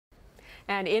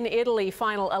And in Italy,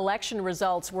 final election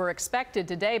results were expected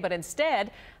today, but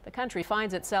instead, the country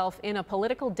finds itself in a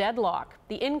political deadlock.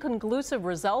 The inconclusive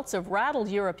results have rattled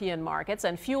European markets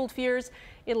and fueled fears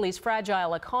Italy's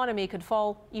fragile economy could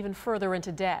fall even further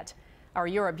into debt. Our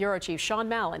Europe Bureau Chief Sean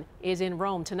Mallon is in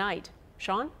Rome tonight.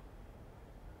 Sean?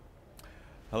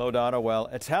 Hello, Donna. Well,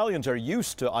 Italians are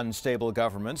used to unstable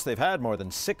governments. They've had more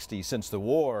than 60 since the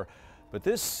war. But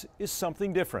this is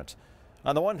something different.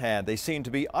 On the one hand, they seem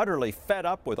to be utterly fed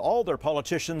up with all their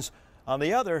politicians. On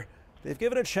the other, they've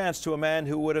given a chance to a man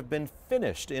who would have been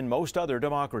finished in most other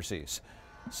democracies.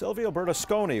 Silvio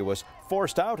Berlusconi was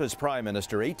forced out as prime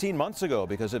minister 18 months ago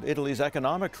because of Italy's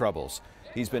economic troubles.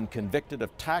 He's been convicted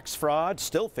of tax fraud,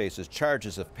 still faces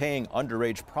charges of paying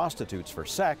underage prostitutes for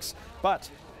sex, but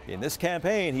in this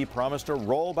campaign, he promised to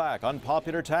roll back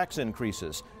unpopular tax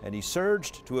increases, and he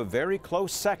surged to a very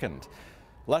close second.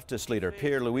 Leftist leader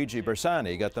Pierluigi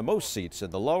Bersani got the most seats in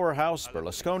the lower house.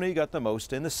 Berlusconi got the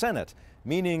most in the Senate,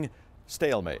 meaning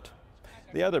stalemate.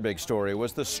 The other big story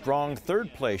was the strong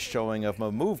third-place showing of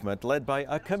a movement led by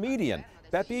a comedian,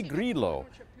 Beppe Grillo.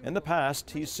 In the past,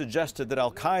 he's suggested that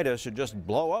Al-Qaeda should just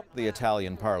blow up the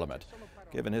Italian parliament.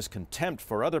 Given his contempt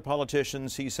for other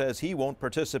politicians, he says he won't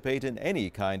participate in any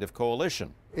kind of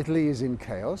coalition. Italy is in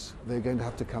chaos. They're going to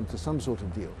have to come to some sort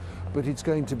of deal. But it's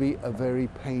going to be a very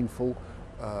painful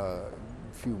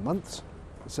few months,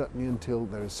 certainly until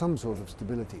there is some sort of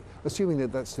stability, assuming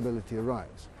that that stability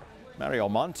arrives. Mario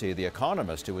Monti, the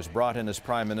economist who was brought in as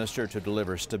prime minister to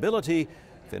deliver stability,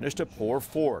 finished a poor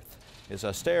fourth. His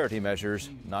austerity measures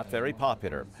not very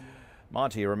popular.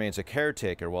 Monti remains a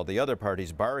caretaker while the other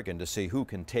parties bargain to see who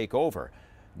can take over.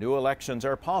 New elections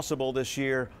are possible this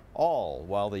year, all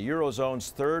while the Eurozone's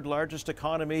third largest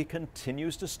economy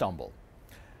continues to stumble.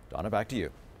 Donna, back to you.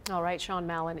 All right, Sean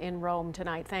Mallon in Rome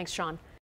tonight. Thanks, Sean.